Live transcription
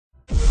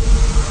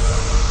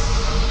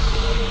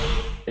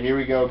Here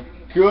we go.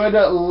 Good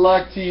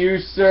luck to you,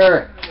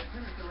 sir.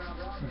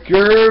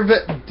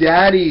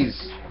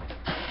 GervDaddy's.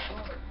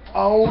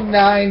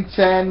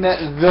 0910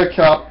 the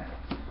cup.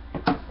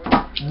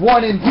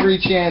 1 in 3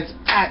 chance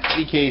at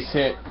the case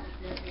hit.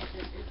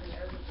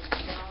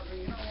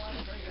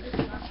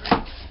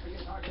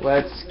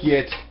 Let's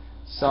get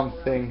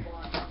something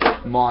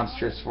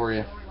monstrous for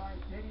you.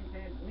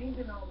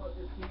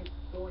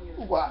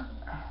 Wow.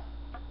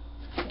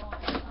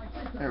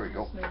 There we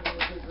go.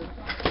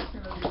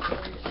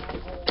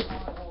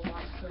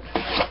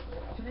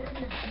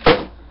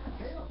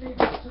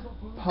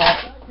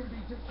 Pop.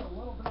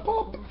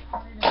 Pop.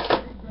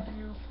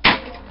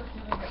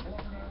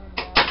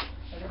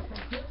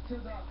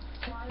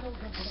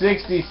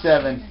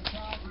 67.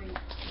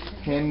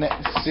 Pin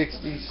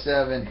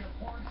 67.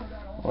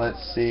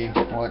 Let's see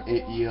what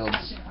it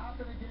yields.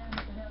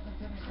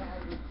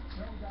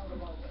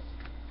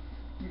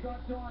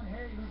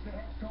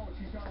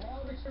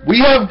 We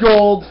have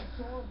gold.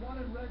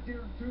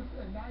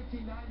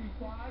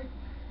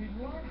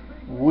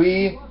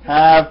 We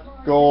have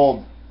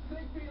gold.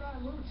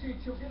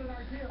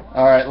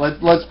 All right,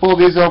 let's pull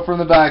these out from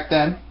the back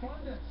then.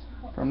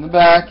 From the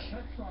back.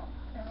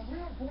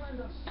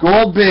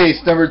 Gold base,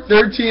 number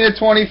 13 of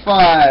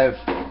 25.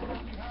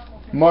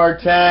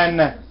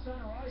 Martin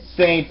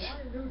St.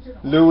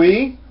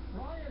 Louis.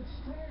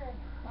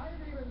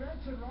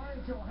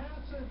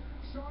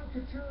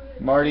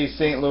 Marty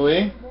St.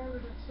 Louis.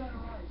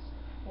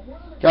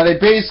 Got a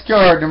base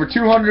card, number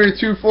 200 of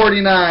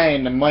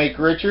 249. Mike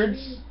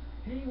Richards.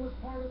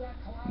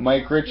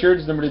 Mike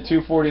Richards, number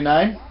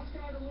 249.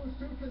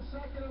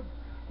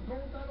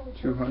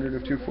 200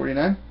 of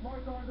 249.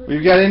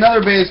 We've got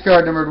another base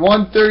card, numbered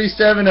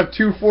 137 of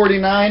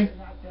 249.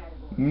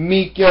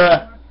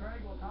 Mika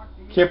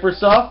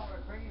Kiprusoff.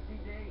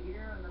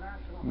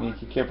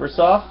 Mika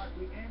Kiprusoff.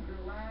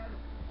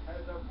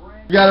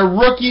 We got a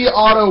rookie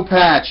auto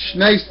patch.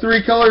 Nice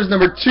 3 colors,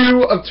 number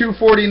 2 of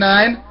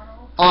 249.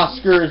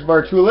 Oscars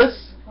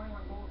Bartulis.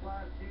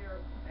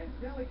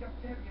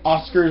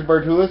 Oscars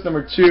Bartulis,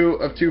 number 2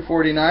 of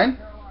 249.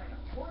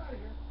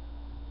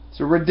 It's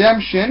a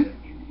redemption.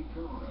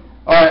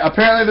 Alright,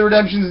 apparently the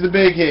redemption is the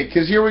big hit,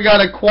 because here we got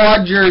a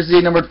quad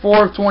jersey, number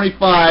 4 of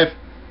 25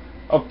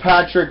 of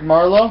Patrick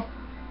Marleau.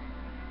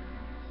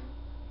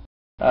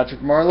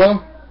 Patrick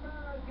Marleau.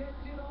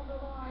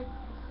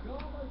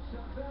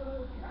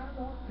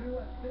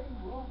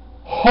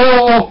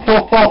 Ho,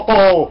 ho, ho,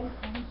 ho.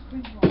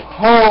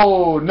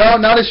 Oh, no,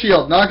 not a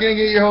shield. Not going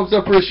to get your hopes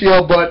up for a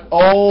shield, but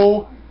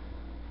oh,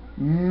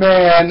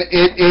 man,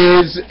 it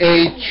is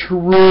a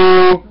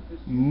true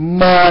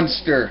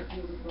monster.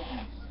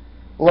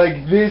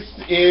 Like, this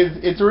is,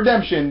 it's a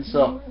redemption,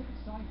 so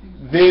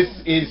this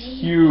is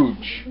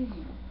huge.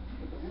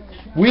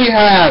 We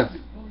have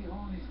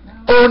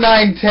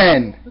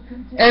 0910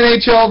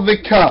 NHL The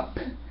Cup,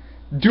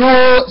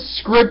 dual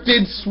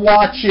scripted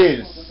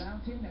swatches,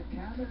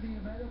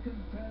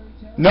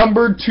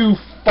 number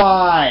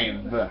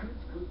 25.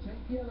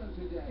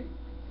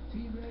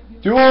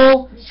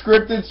 Dual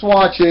scripted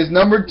swatches,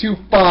 number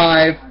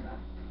 25.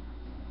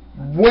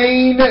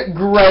 Wayne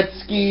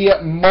Gretzky,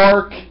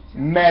 Mark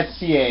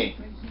Messier.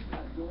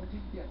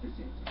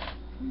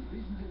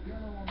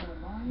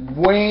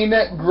 Wayne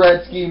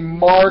Gretzky,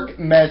 Mark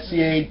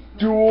Messier,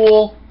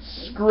 dual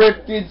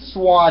scripted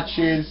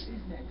swatches,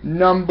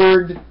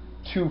 numbered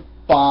to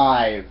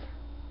 5.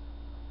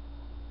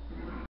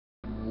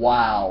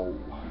 Wow.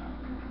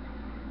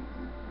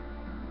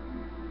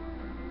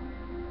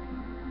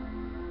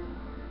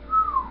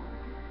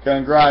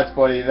 Congrats,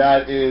 buddy.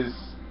 That is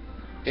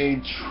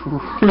a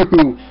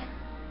true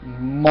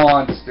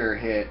monster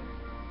hit.